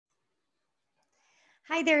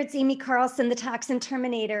Hi there, it's Amy Carlson, the Toxin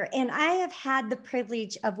Terminator, and I have had the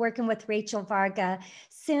privilege of working with Rachel Varga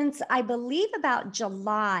since I believe about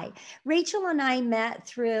July. Rachel and I met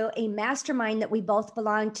through a mastermind that we both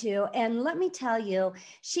belong to, and let me tell you,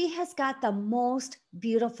 she has got the most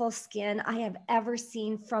beautiful skin I have ever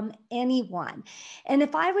seen from anyone. And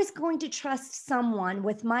if I was going to trust someone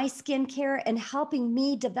with my skincare and helping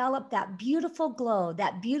me develop that beautiful glow,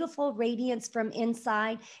 that beautiful radiance from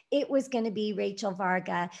inside, it was going to be Rachel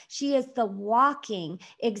Varga. She is the walking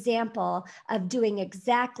example of doing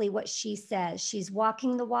exactly what she says. She's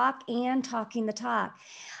walking the walk and talking the talk.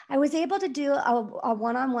 I was able to do a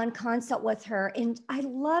one-on-one consult with her, and I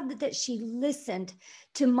loved that she listened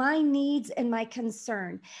to my needs and my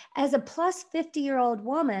concern. As a plus 50-year-old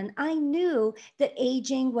woman, I knew that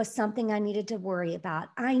aging was something I needed to worry about.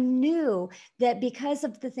 I knew that because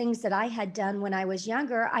of the things that I had done when I was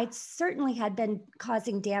younger, I certainly had been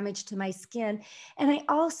causing damage to my skin. And I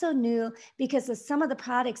also knew because of some of the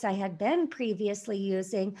products I had been previously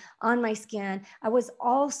using on my skin, I was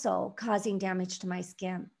also causing damage to my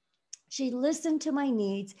skin. She listened to my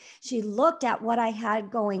needs. She looked at what I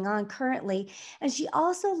had going on currently. And she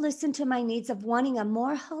also listened to my needs of wanting a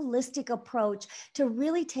more holistic approach to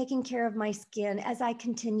really taking care of my skin as I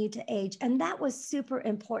continue to age. And that was super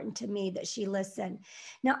important to me that she listened.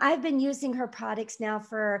 Now, I've been using her products now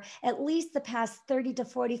for at least the past 30 to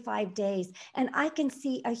 45 days. And I can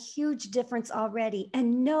see a huge difference already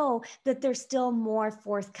and know that there's still more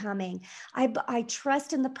forthcoming. I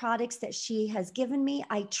trust in the products that she has given me.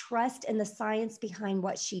 I trust in the science behind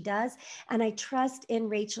what she does. And I trust in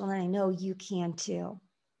Rachel, and I know you can too.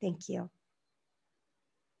 Thank you.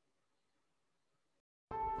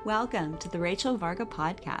 Welcome to the Rachel Varga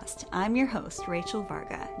podcast. I'm your host, Rachel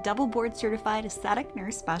Varga, double board certified aesthetic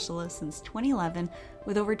nurse specialist since 2011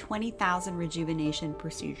 with over 20,000 rejuvenation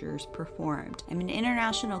procedures performed. I'm an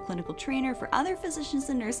international clinical trainer for other physicians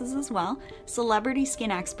and nurses as well, celebrity skin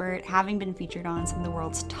expert, having been featured on some of the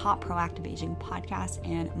world's top proactive aging podcasts,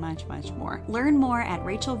 and much, much more. Learn more at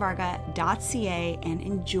rachelvarga.ca and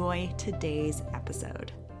enjoy today's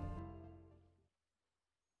episode.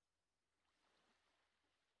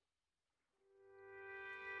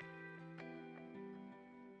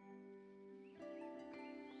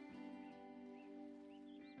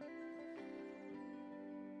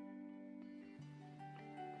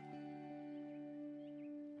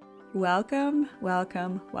 Welcome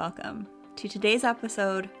to today's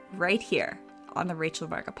episode right here on the Rachel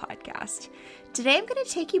Varga podcast. Today I'm going to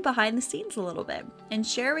take you behind the scenes a little bit and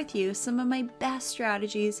share with you some of my best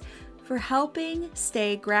strategies for helping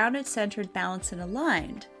stay grounded, centered, balanced, and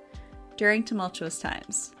aligned during tumultuous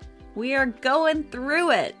times. We are going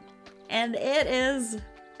through it, and it is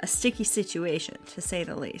a sticky situation, to say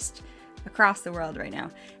the least, across the world right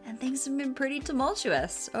now. And things have been pretty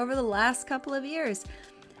tumultuous over the last couple of years.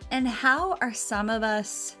 And how are some of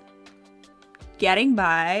us getting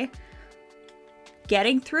by,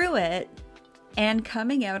 getting through it, and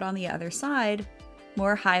coming out on the other side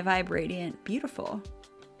more high vibe, radiant, beautiful,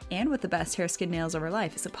 and with the best hair, skin, nails of our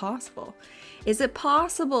life? Is it possible? Is it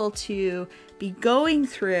possible to be going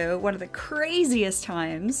through one of the craziest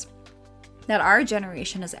times that our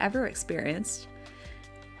generation has ever experienced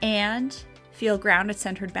and feel grounded,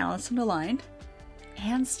 centered, balanced, and aligned,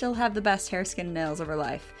 and still have the best hair, skin, and nails of our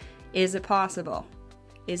life? Is it possible?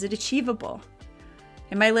 Is it achievable?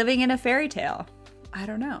 Am I living in a fairy tale? I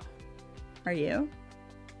don't know. Are you?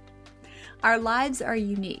 Our lives are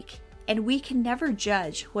unique, and we can never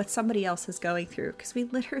judge what somebody else is going through because we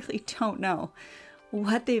literally don't know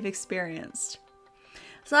what they've experienced.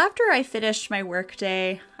 So after I finished my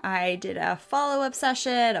workday, I did a follow-up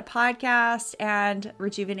session, a podcast, and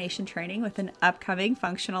rejuvenation training with an upcoming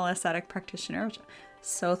functional aesthetic practitioner, which I'm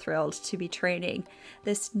so thrilled to be training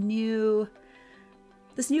this new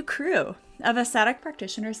crew of aesthetic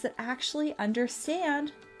practitioners that actually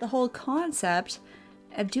understand the whole concept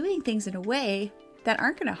of doing things in a way that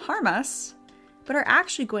aren't going to harm us, but are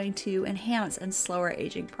actually going to enhance and slow our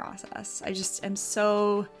aging process. I just am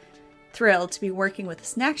so thrilled to be working with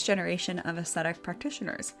this next generation of aesthetic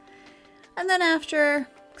practitioners. And then after,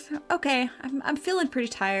 okay, I'm feeling pretty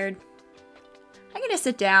tired. I'm going to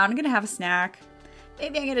sit down, I'm going to have a snack.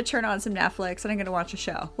 Maybe I'm going to turn on some Netflix and I'm going to watch a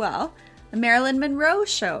show. Well, the Marilyn Monroe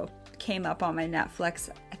show came up on my Netflix.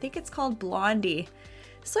 I think it's called Blondie.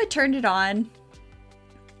 So I turned it on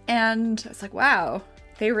and I was like, wow,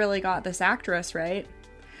 they really got this actress right.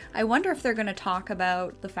 I wonder if they're going to talk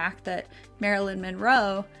about the fact that Marilyn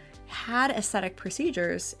Monroe had aesthetic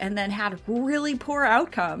procedures and then had really poor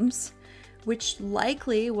outcomes, which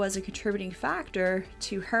likely was a contributing factor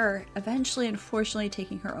to her eventually, unfortunately,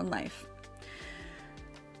 taking her own life.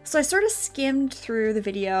 So I sort of skimmed through the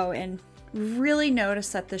video and really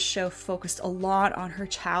noticed that this show focused a lot on her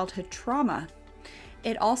childhood trauma.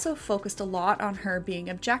 It also focused a lot on her being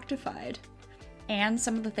objectified and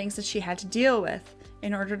some of the things that she had to deal with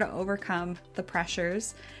in order to overcome the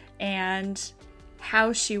pressures and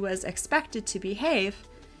how she was expected to behave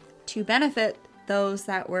to benefit those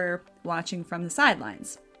that were watching from the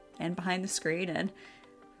sidelines and behind the screen and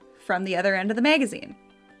from the other end of the magazine.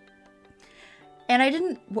 And I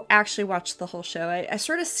didn't actually watch the whole show. I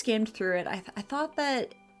sort of skimmed through it. I thought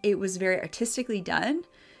that it was very artistically done,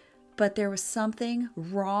 but there was something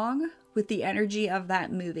wrong with the energy of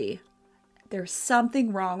that movie. There's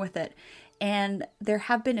something wrong with it. And there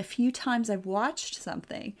have been a few times I've watched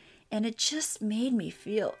something and it just made me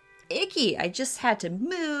feel icky. I just had to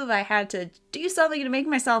move. I had to do something to make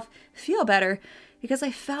myself feel better because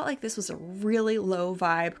I felt like this was a really low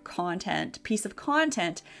vibe piece of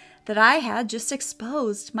content that I had just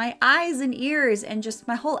exposed my eyes and ears and just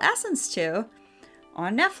my whole essence to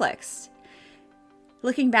on Netflix.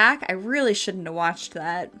 Looking back, I really shouldn't have watched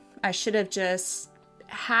that. I should have just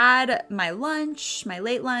had my lunch, my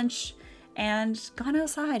late lunch, and gone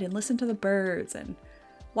outside and listened to the birds and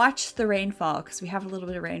watched the rainfall because we have a little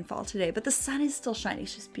bit of rainfall today, but the sun is still shining.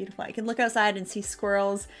 It's just beautiful. I can look outside and see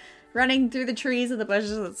squirrels running through the trees and the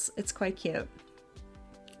bushes. It's quite cute.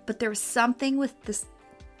 But there was something with this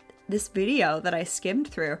video that I skimmed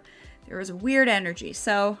through. There was a weird energy.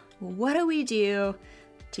 So what do we do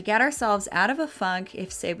to get ourselves out of a funk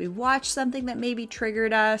if, say, we watch something that maybe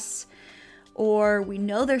triggered us, or we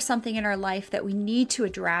know there's something in our life that we need to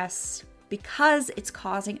address because it's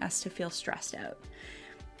causing us to feel stressed out?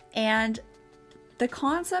 And the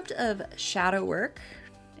concept of shadow work,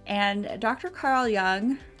 and Dr. Carl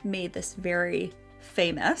Jung made this very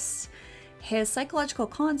famous, his psychological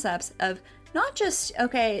concepts of not just,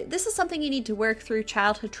 okay, this is something you need to work through,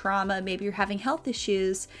 childhood trauma, maybe you're having health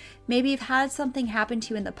issues, maybe you've had something happen to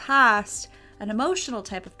you in the past, an emotional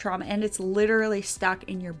type of trauma, and it's literally stuck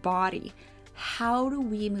in your body. How do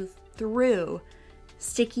we move through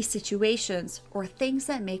sticky situations or things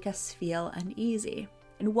that make us feel uneasy?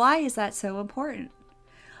 And why is that so important?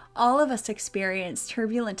 All of us experience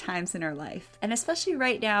turbulent times in our life, and especially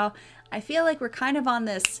right now, I feel like we're kind of on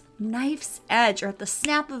this knife's edge or at the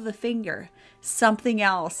snap of a finger. Something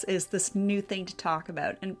else is this new thing to talk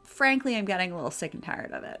about. And frankly, I'm getting a little sick and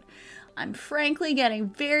tired of it. I'm frankly getting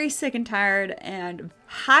very sick and tired and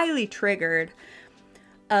highly triggered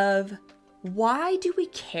of why do we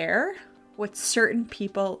care what certain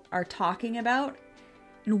people are talking about?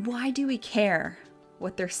 And why do we care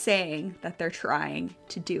what they're saying that they're trying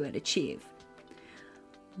to do and achieve?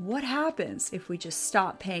 What happens if we just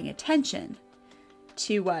stop paying attention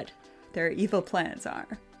to what their evil plans are?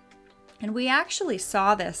 And we actually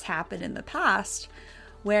saw this happen in the past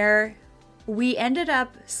where we ended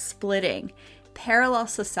up splitting. Parallel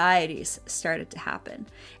societies started to happen.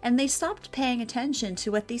 And they stopped paying attention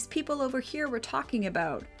to what these people over here were talking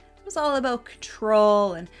about. It was all about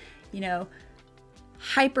control and,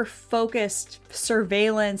 hyper-focused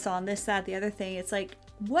surveillance on this, that, the other thing. It's like,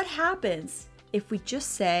 what happens if we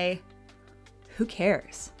just say, who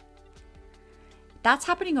cares? That's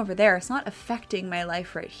happening over there. It's not affecting my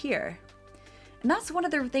life right here. And that's one of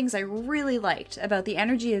the things I really liked about the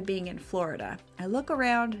energy of being in Florida. I look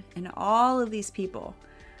around and all of these people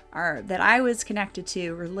that I was connected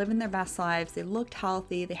to were living their best lives. They looked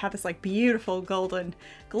healthy. They had this beautiful golden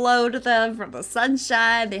glow to them from the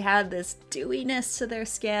sunshine. They had this dewiness to their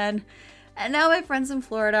skin. And now my friends in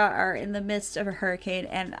Florida are in the midst of a hurricane,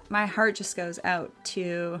 and my heart just goes out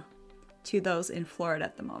to those in Florida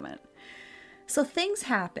at the moment. So things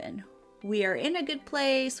happen. We are in a good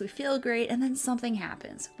place, we feel great, and then something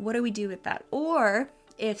happens. What do we do with that? Or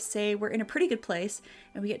if, say, we're in a pretty good place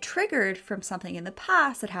and we get triggered from something in the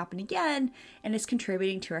past that happened again and is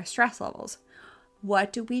contributing to our stress levels,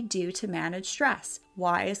 what do we do to manage stress?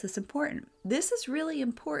 Why is this important? This is really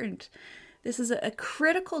important. This is a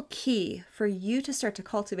critical key for you to start to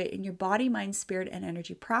cultivate in your body, mind, spirit, and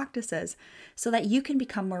energy practices so that you can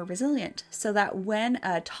become more resilient. So that when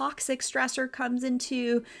a toxic stressor comes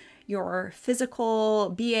into your physical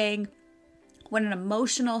being, when an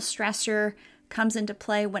emotional stressor comes into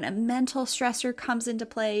play, when a mental stressor comes into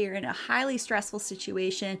play, you're in a highly stressful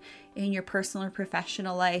situation in your personal or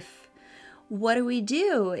professional life. What do we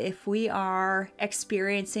do if we are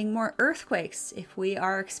experiencing more earthquakes, if we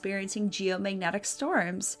are experiencing geomagnetic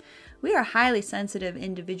storms? We are highly sensitive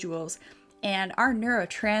individuals, and our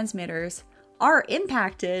neurotransmitters are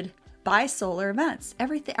impacted by solar events.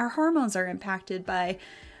 Everything, our hormones are impacted by,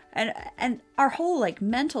 and our whole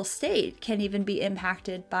mental state can even be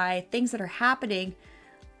impacted by things that are happening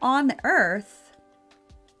on the earth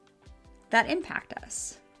that impact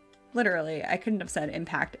us. Literally, I couldn't have said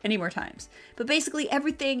impact any more times. But basically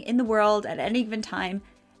everything in the world at any given time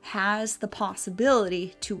has the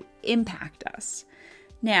possibility to impact us.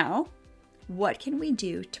 Now, what can we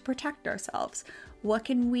do to protect ourselves? What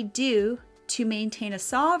can we do to maintain a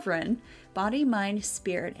sovereign body, mind,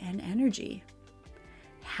 spirit, and energy?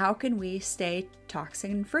 How can we stay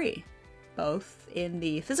toxin free, both in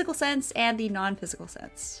the physical sense and the non-physical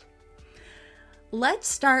sense? Let's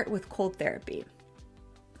start with cold therapy.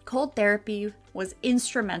 Cold therapy was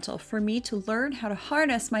instrumental for me to learn how to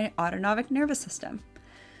harness my autonomic nervous system.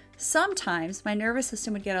 Sometimes my nervous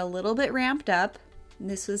system would get a little bit ramped up, and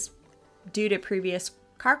this was due to previous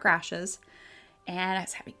car crashes, and I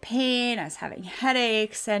was having pain, I was having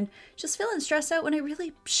headaches, and just feeling stressed out when I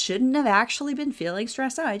really shouldn't have actually been feeling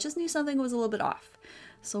stressed out. I just knew something was a little bit off.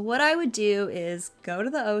 So what I would do is go to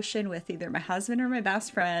the ocean with either my husband or my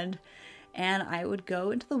best friend, and I would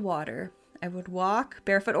go into the water. I would walk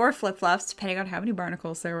barefoot or flip-flops, depending on how many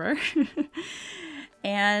barnacles there were.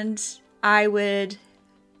 And I would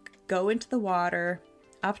go into the water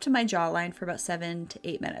up to my jawline for about 7 to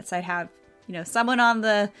 8 minutes. I'd have, someone on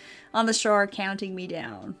the shore counting me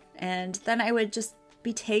down. And then I would just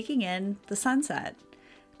be taking in the sunset,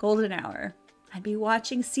 golden hour. I'd be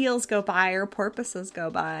watching seals go by or porpoises go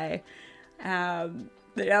by.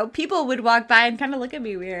 People would walk by and kind of look at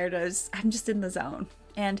me weird. I'm just in the zone.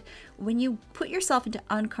 And when you put yourself into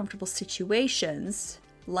uncomfortable situations,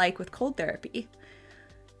 like with cold therapy,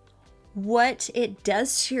 what it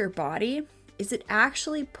does to your body is it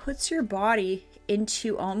actually puts your body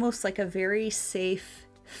into almost like a very safe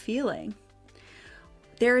feeling.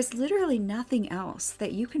 There is literally nothing else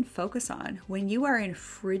that you can focus on when you are in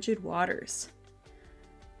frigid waters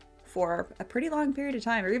for a pretty long period of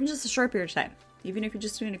time, or even just a short period of time, even if you're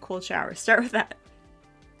just doing a cold shower. Start with that.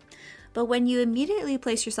 But when you immediately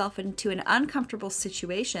place yourself into an uncomfortable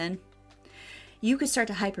situation, you could start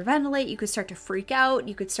to hyperventilate, you could start to freak out,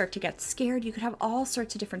 you could start to get scared, you could have all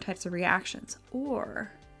sorts of different types of reactions.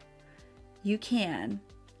 Or you can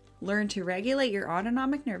learn to regulate your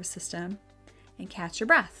autonomic nervous system and catch your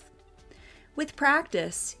breath. With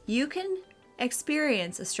practice, you can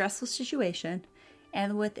experience a stressful situation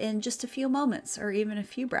and within just a few moments or even a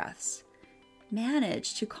few breaths,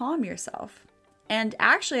 manage to calm yourself. And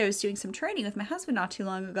actually, I was doing some training with my husband not too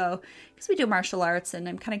long ago because we do martial arts and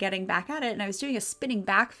I'm kind of getting back at it. And I was doing a spinning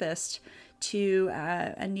back fist to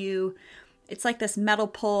it's like this metal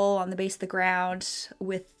pole on the base of the ground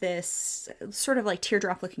with this sort of like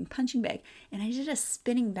teardrop looking punching bag. And I did a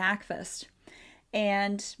spinning back fist.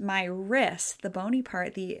 And my wrist, the bony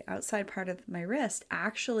part, the outside part of my wrist,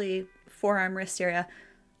 actually forearm wrist area,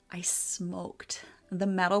 I smoked the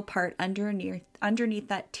metal part underneath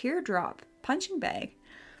that teardrop punching bag.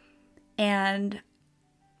 And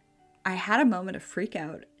I had a moment of freak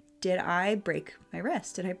out. Did I break my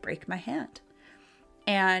wrist? Did I break my hand?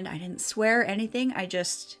 And I didn't swear anything. I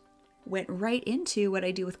just went right into what I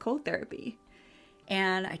do with cold therapy.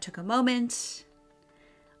 And I took a moment,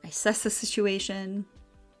 I assessed the situation,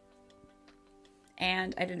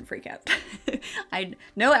 and I didn't freak out.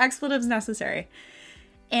 No expletives necessary.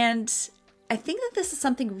 And I think that this is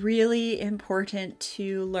something really important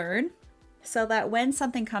to learn so that when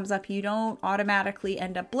something comes up, you don't automatically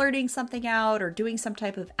end up blurting something out or doing some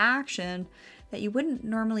type of action that you wouldn't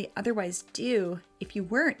normally otherwise do if you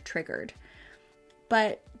weren't triggered.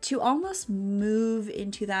 But to almost move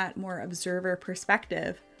into that more observer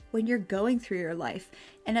perspective when you're going through your life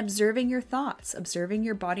and observing your thoughts, observing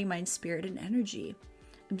your body, mind, spirit, and energy,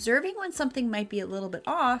 observing when something might be a little bit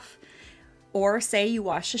off, or say you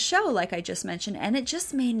watched a show like I just mentioned and it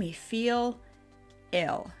just made me feel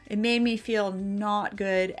ill. It made me feel not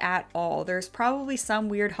good at all. There's probably some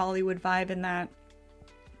weird Hollywood vibe in that.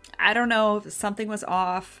 I don't know if something was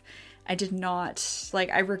off. I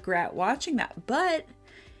regret watching that, but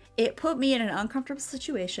it put me in an uncomfortable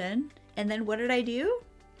situation. And then what did I do?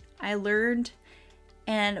 I learned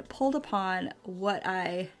and pulled upon what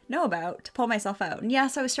I know about to pull myself out. And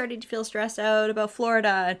yes, I was starting to feel stressed out about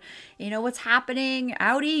Florida and, what's happening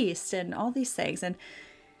out east and all these things. And,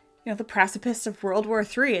 the precipice of World War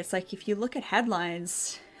III. It's like, if you look at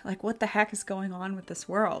headlines, like, what the heck is going on with this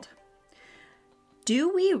world?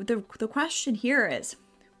 The question here is,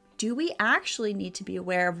 do we actually need to be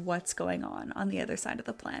aware of what's going on the other side of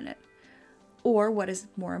the planet? Or what is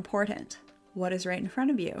more important? What is right in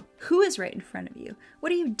front of you? Who is right in front of you?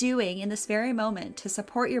 What are you doing in this very moment to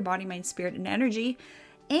support your body, mind, spirit, and energy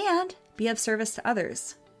and be of service to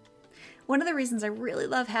others? One of the reasons I really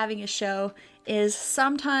love having a show is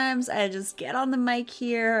sometimes I just get on the mic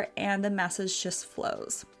here and the message just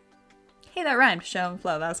flows. Hey, that rhymed, show and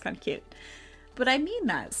flow. That was kind of cute. But I mean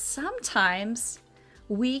that. Sometimes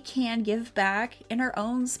we can give back in our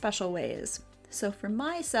own special ways. So for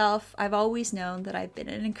myself, I've always known that I've been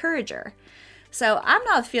an encourager. So I'm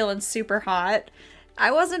not feeling super hot. I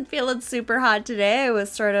wasn't feeling super hot today. It was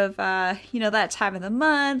sort of, that time of the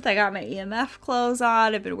month. I got my EMF clothes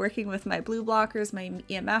on. I've been working with my blue blockers, my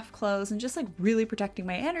EMF clothes, and just like really protecting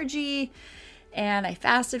my energy. And I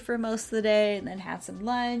fasted for most of the day and then had some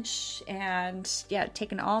lunch and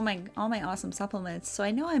taken all my awesome supplements. So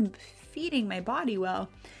I know I'm feeding my body well.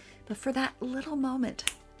 But for that little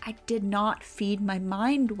moment, I did not feed my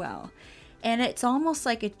mind well. And it's almost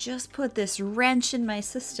like it just put this wrench in my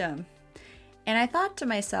system. And I thought to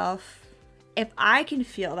myself, if I can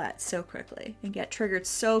feel that so quickly and get triggered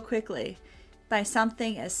so quickly by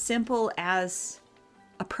something as simple as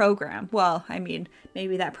a program, well, I mean,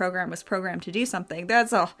 maybe that program was programmed to do something.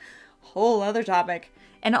 That's a whole other topic.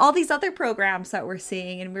 And all these other programs that we're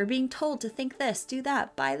seeing, and we're being told to think this, do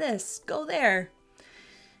that, buy this, go there.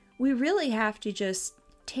 We really have to just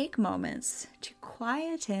take moments to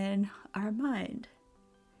quieten our mind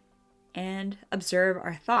and observe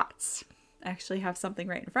our thoughts. I actually have something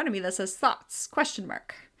right in front of me that says thoughts, ?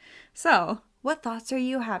 So, what thoughts are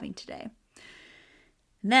you having today?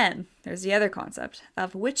 And then there's the other concept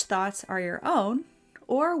of which thoughts are your own,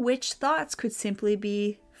 or which thoughts could simply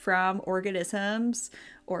be from organisms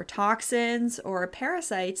or toxins or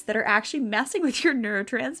parasites that are actually messing with your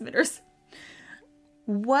neurotransmitters.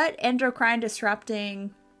 What endocrine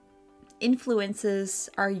disrupting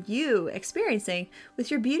influences are you experiencing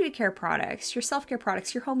with your beauty care products, your self-care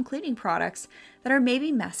products, your home cleaning products that are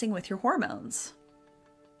maybe messing with your hormones?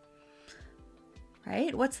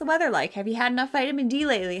 Right? What's the weather like? Have you had enough vitamin D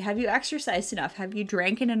lately? Have you exercised enough? Have you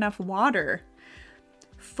drank enough water?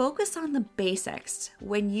 Focus on the basics.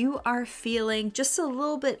 When you are feeling just a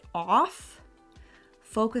little bit off,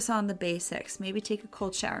 focus on the basics. Maybe take a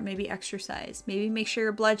cold shower, maybe exercise, maybe make sure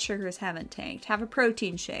your blood sugars haven't tanked. Have a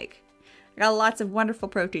protein shake. I got lots of wonderful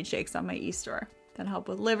protein shakes on my e-store that help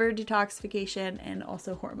with liver detoxification and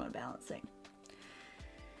also hormone balancing.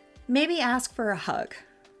 Maybe ask for a hug.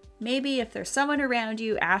 Maybe if there's someone around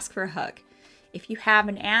you, ask for a hug. If you have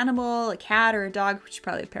an animal, a cat or a dog, which you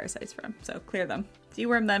probably have parasites from, so clear them.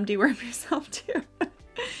 Deworm them, deworm yourself too.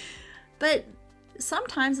 But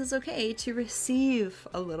sometimes it's okay to receive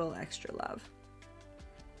a little extra love.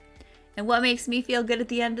 And what makes me feel good at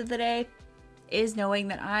the end of the day is knowing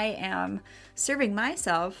that I am serving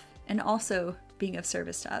myself and also being of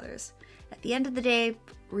service to others. At the end of the day,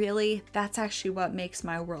 really, that's actually what makes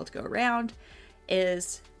my world go round,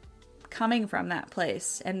 is coming from that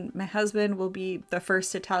place. And my husband will be the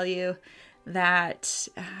first to tell you that,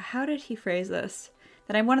 how did he phrase this?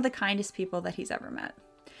 That I'm one of the kindest people that he's ever met.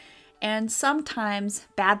 And sometimes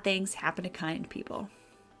bad things happen to kind people.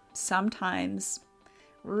 Sometimes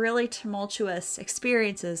really tumultuous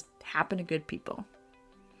experiences happen to good people.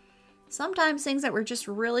 Sometimes things that we're just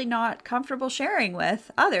really not comfortable sharing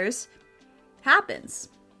with others happens.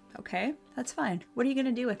 Okay, that's fine. What are you going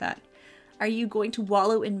to do with that? Are you going to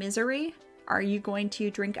wallow in misery? Are you going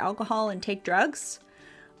to drink alcohol and take drugs?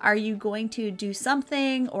 Are you going to do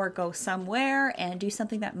something or go somewhere and do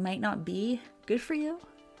something that might not be good for you?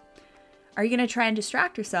 Are you going to try and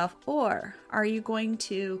distract yourself, or are you going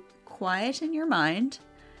to quieten your mind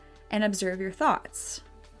and observe your thoughts?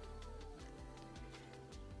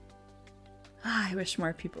 I wish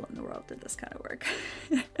more people in the world did this kind of work.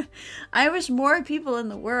 I wish more people in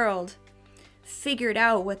the world figured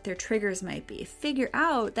out what their triggers might be. Figure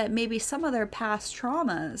out that maybe some of their past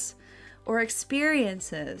traumas or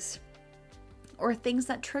experiences or things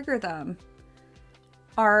that trigger them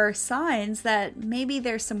are signs that maybe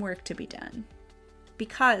there's some work to be done.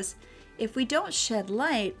 Because if we don't shed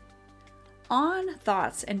light on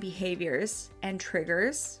thoughts and behaviors and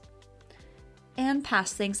triggers and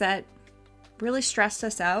past things that really stressed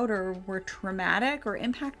us out or were traumatic or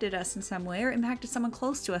impacted us in some way or impacted someone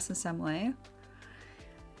close to us in some way,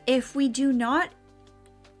 if we do not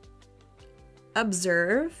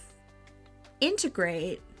observe,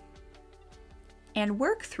 integrate, and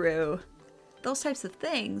work through those types of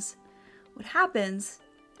things, what happens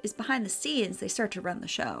is behind the scenes, they start to run the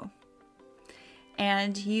show.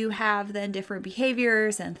 And you have then different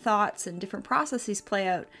behaviors and thoughts and different processes play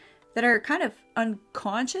out that are kind of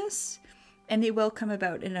unconscious, and they will come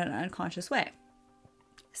about in an unconscious way.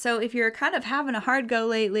 So if you're kind of having a hard go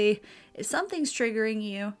lately, if something's triggering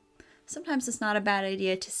you, sometimes it's not a bad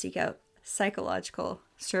idea to seek out psychological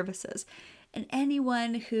services. And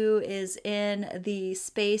anyone who is in the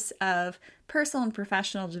space of personal and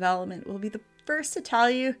professional development will be the first to tell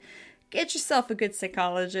you, get yourself a good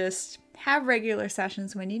psychologist, have regular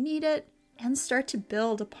sessions when you need it, and start to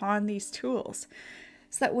build upon these tools.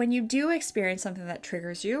 So that when you do experience something that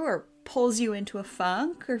triggers you or pulls you into a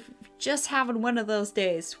funk, or just having one of those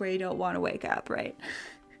days where you don't want to wake up, right?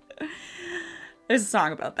 There's a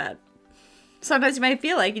song about that. Sometimes you might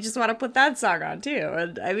feel like you just want to put that song on too.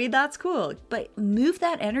 And I mean, that's cool. But move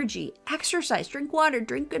that energy, exercise, drink water,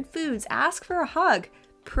 drink good foods, ask for a hug,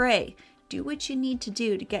 pray, do what you need to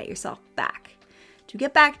do to get yourself back, to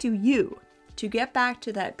get back to you, to get back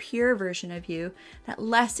to that pure version of you, that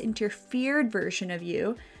less interfered version of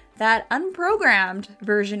you, that unprogrammed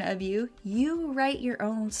version of you. You write your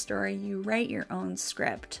own story, you write your own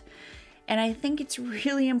script. And I think it's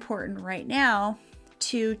really important right now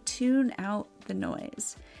to tune out the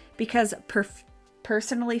noise, because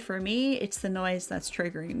personally for me, it's the noise that's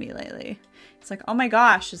triggering me lately. It's like, oh my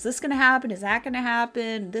gosh, is this going to happen? Is that going to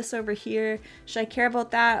happen? This over here, should I care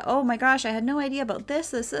about that? Oh my gosh, I had no idea about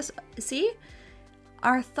this. See,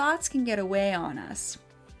 our thoughts can get away on us.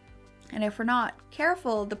 And if we're not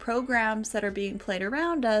careful, the programs that are being played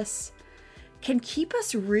around us can keep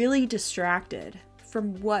us really distracted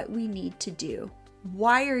from what we need to do.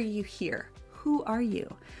 Why are you here? Who are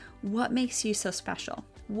you? What makes you so special?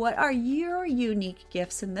 What are your unique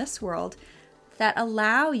gifts in this world that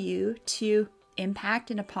allow you to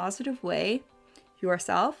impact in a positive way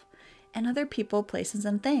yourself and other people, places,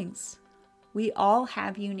 and things? We all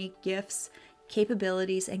have unique gifts,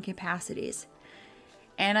 capabilities, and capacities.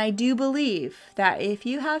 And I do believe that if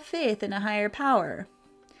you have faith in a higher power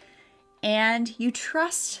and you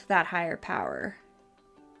trust that higher power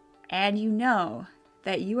and you know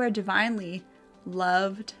that you are divinely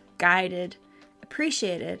loved, guided,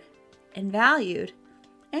 appreciated, and valued,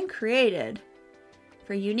 and created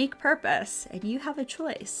for a unique purpose, and you have a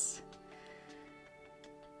choice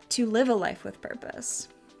to live a life with purpose,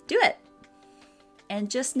 do it. And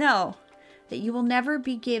just know that you will never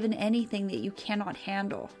be given anything that you cannot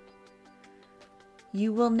handle.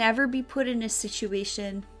 You will never be put in a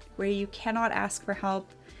situation where you cannot ask for help,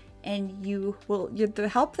 and the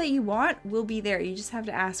help that you want will be there. You just have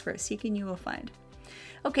to ask for it. Seek and you will find.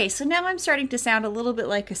 Okay, so now I'm starting to sound a little bit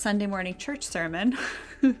like a Sunday morning church sermon.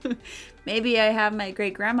 Maybe I have my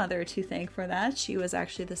great-grandmother to thank for that. She was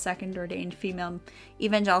actually the second ordained female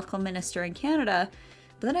evangelical minister in Canada.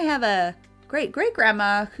 But then I have a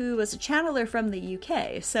great-great-grandma who was a channeler from the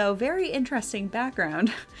UK. So very interesting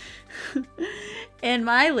background in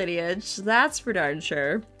my lineage, that's for darn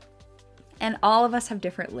sure. And all of us have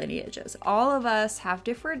different lineages. All of us have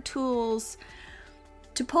different tools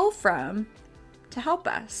to pull from to help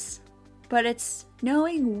us. But it's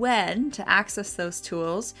knowing when to access those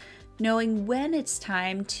tools, knowing when it's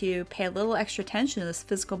time to pay a little extra attention to this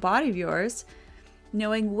physical body of yours,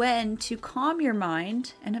 knowing when to calm your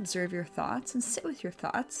mind and observe your thoughts and sit with your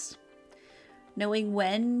thoughts, knowing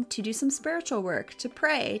when to do some spiritual work, to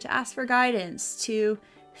pray, to ask for guidance, to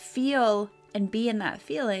feel and be in that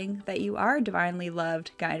feeling that you are divinely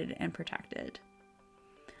loved, guided, and protected.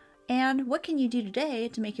 And what can you do today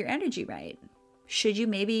to make your energy right? Should you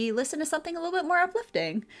maybe listen to something a little bit more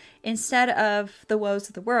uplifting instead of the woes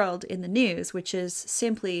of the world in the news, which is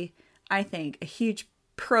simply, I think, a huge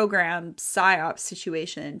program psyop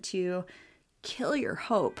situation to kill your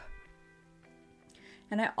hope.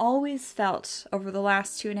 And I always felt over the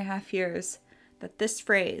last 2.5 years that this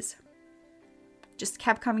phrase just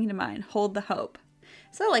kept coming to mind. Hold the hope.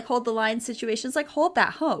 So like hold the line situations, like hold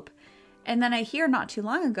that hope. And then I hear not too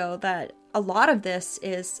long ago that a lot of this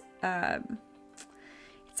is,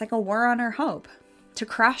 it's like a war on our hope to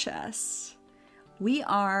crush us. We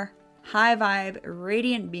are high vibe,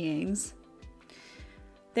 radiant beings.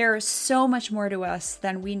 There is so much more to us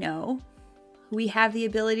than we know. We have the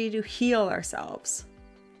ability to heal ourselves.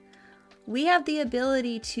 We have the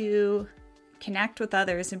ability to connect with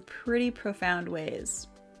others in pretty profound ways.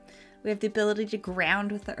 We have the ability to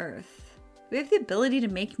ground with the earth. We have the ability to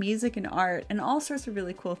make music and art and all sorts of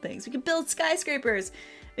really cool things. We can build skyscrapers.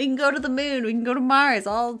 We can go to the moon. We can go to Mars.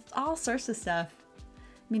 All sorts of stuff. I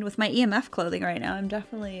mean, with my EMF clothing right now, I'm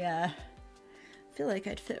definitely feel like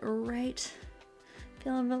I'd fit right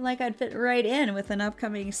in with an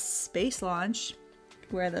upcoming space launch.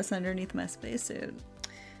 Wear this underneath my spacesuit.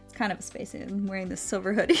 It's kind of a spacesuit. I'm wearing this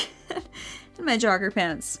silver hoodie and my jogger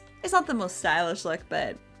pants. It's not the most stylish look, but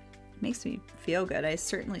it makes me feel good. I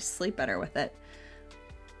certainly sleep better with it.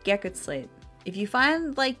 Get good sleep. If you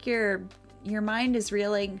find like your mind is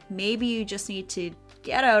reeling, maybe you just need to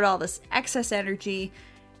get out all this excess energy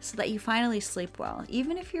so that you finally sleep well.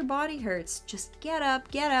 Even if your body hurts, just get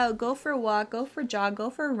up, get out, go for a walk, go for a jog, go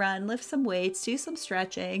for a run, lift some weights, do some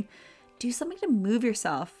stretching, do something to move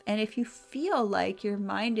yourself. And if you feel like your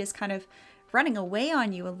mind is kind of running away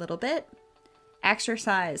on you a little bit,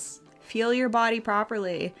 exercise, feel your body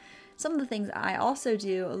properly. Some of the things I also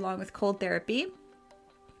do along with cold therapy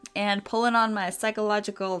and pulling on my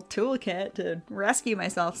psychological toolkit to rescue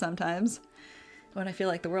myself sometimes when I feel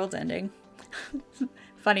like the world's ending.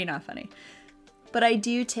 Funny, not funny. But I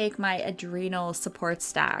do take my adrenal support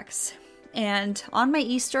stacks. And on my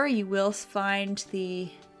eStore, you will find the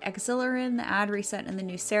Exhilarin, the Ad Reset, and the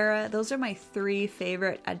Nucera. Those are my 3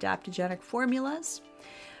 favorite adaptogenic formulas.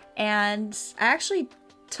 And I actually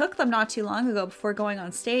took them not too long ago before going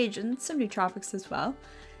on stage, and some nootropics as well.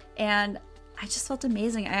 And I just felt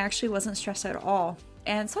amazing. I actually wasn't stressed out at all.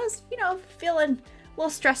 And so I was, feeling a little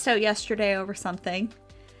stressed out yesterday over something.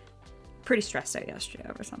 Pretty stressed out yesterday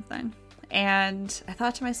over something. And I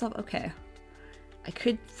thought to myself, okay, I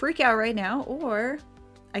could freak out right now, or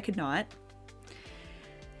I could not.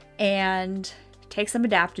 And take some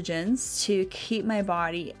adaptogens to keep my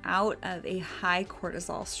body out of a high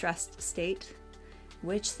cortisol stressed state,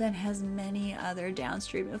 which then has many other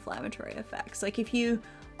downstream inflammatory effects. Like if you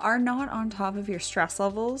are not on top of your stress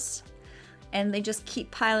levels and they just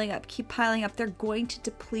keep piling up, they're going to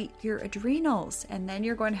deplete your adrenals, and then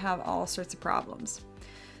you're going to have all sorts of problems.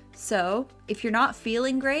 So if you're not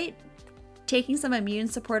feeling great, taking some immune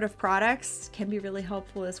supportive products can be really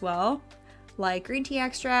helpful as well, like green tea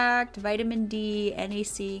extract, vitamin D,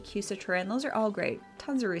 NAC, quercetin. Those are all great.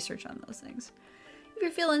 Tons of research on those things. If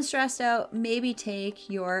you're feeling stressed out, maybe take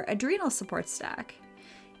your adrenal support stack.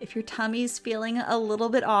 If your tummy's feeling a little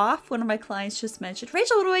bit off, one of my clients just mentioned,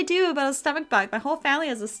 Rachel, what do I do about a stomach bug? My whole family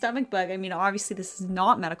has a stomach bug. I mean, obviously this is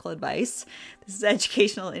not medical advice. This is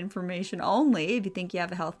educational information only. If you think you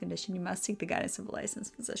have a health condition, you must seek the guidance of a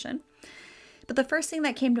licensed physician. But the first thing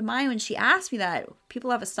that came to mind when she asked me that people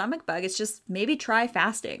have a stomach bug, it's just maybe try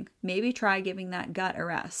fasting. Maybe try giving that gut a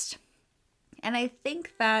rest. And I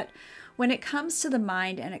think that when it comes to the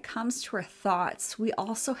mind and it comes to our thoughts, we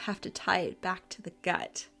also have to tie it back to the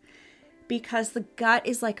gut, because the gut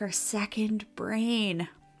is like our second brain,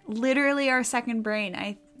 literally our second brain.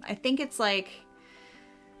 I think it's like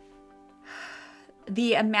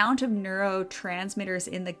the amount of neurotransmitters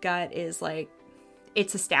in the gut is like,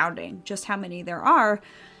 it's astounding just how many there are.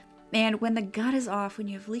 And when the gut is off, when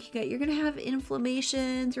you have leaky gut, you're going to have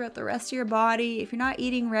inflammation throughout the rest of your body. If you're not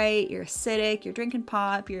eating right, you're acidic, you're drinking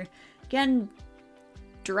pop, you're again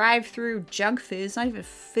drive-through junk food. It's not even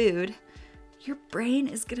food. Your brain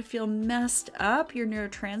is going to feel messed up. Your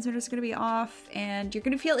neurotransmitters are going to be off, and you're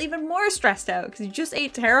going to feel even more stressed out because you just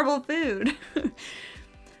ate terrible food.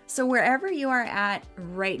 So wherever you are at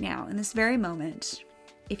right now, in this very moment,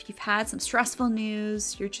 if you've had some stressful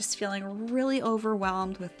news, you're just feeling really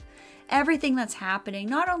overwhelmed with everything that's happening,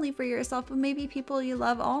 not only for yourself, but maybe people you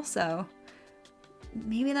love also.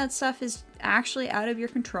 Maybe that stuff is actually out of your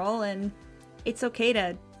control, and it's okay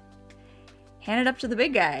to hand it up to the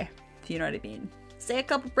big guy, if you know what I mean. Say a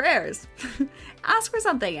couple prayers. Ask for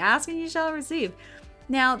something. Ask and you shall receive.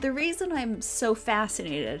 Now, the reason I'm so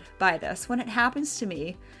fascinated by this, when it happens to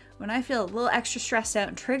me, when I feel a little extra stressed out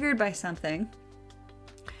and triggered by something,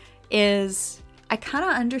 is I kind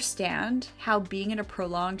of understand how being in a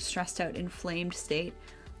prolonged, stressed out, inflamed state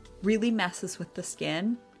really messes with the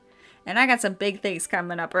skin. And I got some big things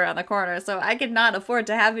coming up around the corner, so I cannot afford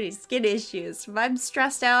to have any skin issues. If I'm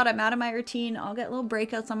stressed out, I'm out of my routine, I'll get little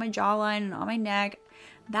breakouts on my jawline and on my neck.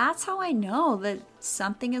 That's how I know that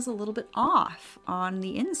something is a little bit off on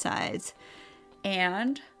the insides.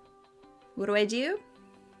 And what do?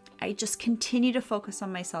 I just continue to focus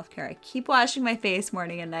on my self-care. I keep washing my face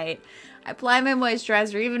morning and night. I apply my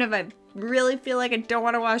moisturizer even if I really feel like I don't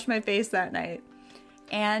want to wash my face that night.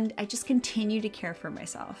 And I just continue to care for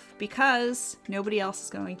myself because nobody else is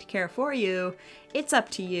going to care for you. It's up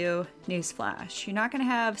to you. Newsflash. You're not going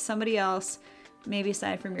to have somebody else, maybe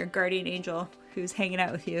aside from your guardian angel, who's hanging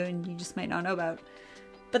out with you and you just might not know about.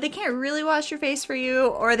 But they can't really wash your face for you,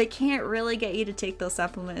 or they can't really get you to take those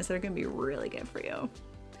supplements that are going to be really good for you.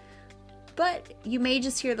 But you may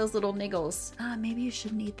just hear those little niggles. Maybe you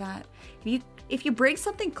shouldn't eat that. If you bring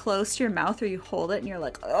something close to your mouth or you hold it and you're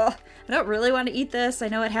like, I don't really want to eat this. I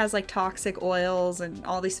know it has like toxic oils and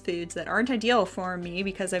all these foods that aren't ideal for me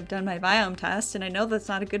because I've done my biome test and I know that's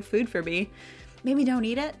not a good food for me. Maybe don't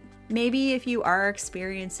eat it. Maybe if you are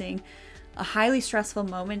experiencing a highly stressful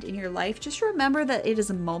moment in your life, just remember that it is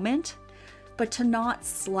a moment, but to not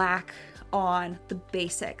slack on the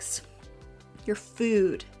basics. Your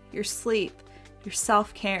food, your sleep, your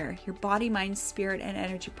self-care, your body, mind, spirit, and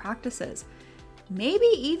energy practices. Maybe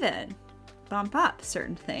even bump up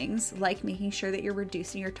certain things, like making sure that you're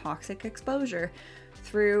reducing your toxic exposure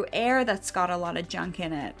through air that's got a lot of junk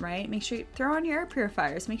in it, right? Make sure you throw on your air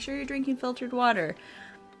purifiers. Make sure you're drinking filtered water.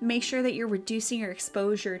 Make sure that you're reducing your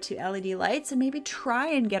exposure to LED lights, and maybe try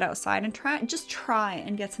and get outside and try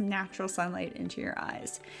and get some natural sunlight into your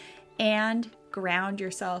eyes. And ground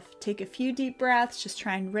yourself. Take a few deep breaths. Just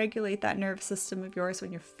try and regulate that nervous system of yours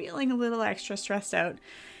when you're feeling a little extra stressed out.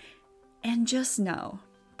 And just know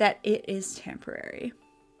that it is temporary.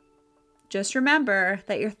 Just remember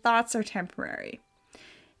that your thoughts are temporary.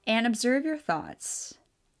 And observe your thoughts.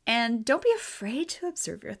 And don't be afraid to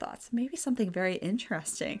observe your thoughts. Maybe something very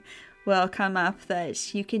interesting will come up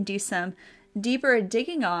that you can do some deeper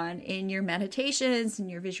digging on in your meditations and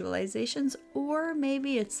your visualizations, or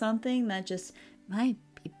maybe it's something that just might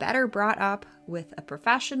be better brought up with a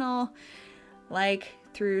professional, like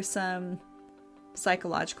through some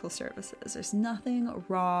psychological services. There's nothing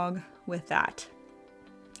wrong with that.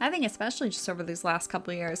 I think especially just over these last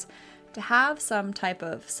couple of years, to have some type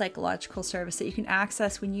of psychological service that you can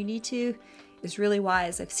access when you need to is really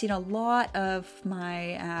wise. I've seen a lot of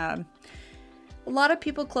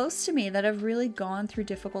people close to me that have really gone through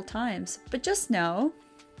difficult times. But just know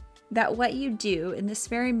that what you do in this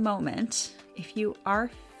very moment, if you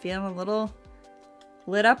are feeling a little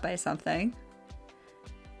lit up by something,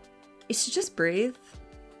 is to just breathe,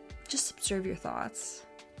 just observe your thoughts,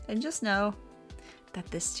 and just know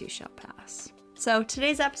that this too shall pass. So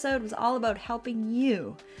today's episode was all about helping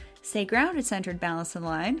you stay grounded, centered, balanced, and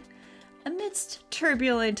aligned amidst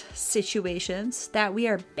turbulent situations that we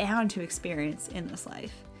are bound to experience in this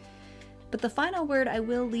life. But the final word I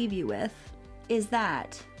will leave you with is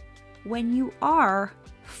that when you are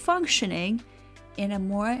functioning in a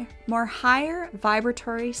more higher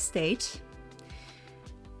vibratory state,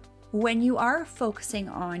 when you are focusing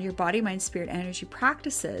on your body, mind, spirit, energy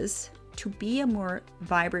practices to be a more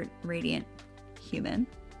vibrant, radiant human,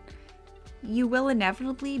 you will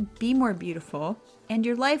inevitably be more beautiful, and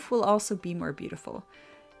your life will also be more beautiful.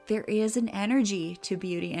 There is an energy to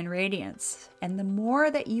beauty and radiance, and the more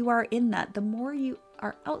that you are in that, the more you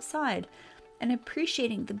are outside and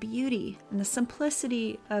appreciating the beauty and the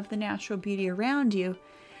simplicity of the natural beauty around you,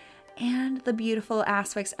 and the beautiful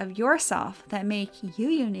aspects of yourself that make you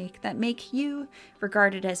unique, that make you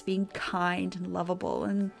regarded as being kind and lovable,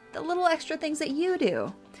 and the little extra things that you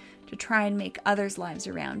do to try and make others' lives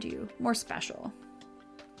around you more special,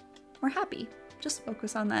 more happy. Just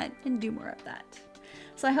focus on that and do more of that.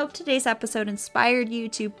 So I hope today's episode inspired you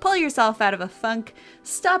to pull yourself out of a funk,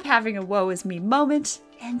 stop having a woe is me moment,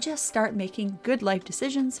 and just start making good life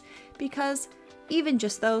decisions, because even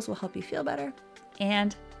just those will help you feel better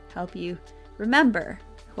and help you remember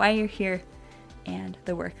why you're here and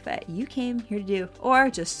the work that you came here to do, or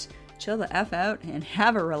just chill the F out and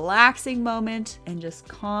have a relaxing moment and just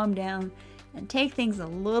calm down and take things a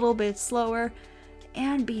little bit slower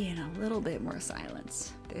and be in a little bit more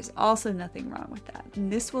silence. There's also nothing wrong with that.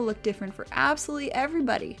 And this will look different for absolutely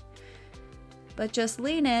everybody. But just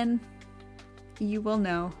lean in. You will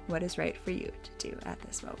know what is right for you to do at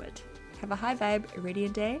this moment. Have a high vibe,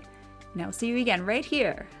 radiant day, and I'll see you again right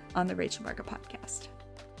here on the Rachel Varga Podcast.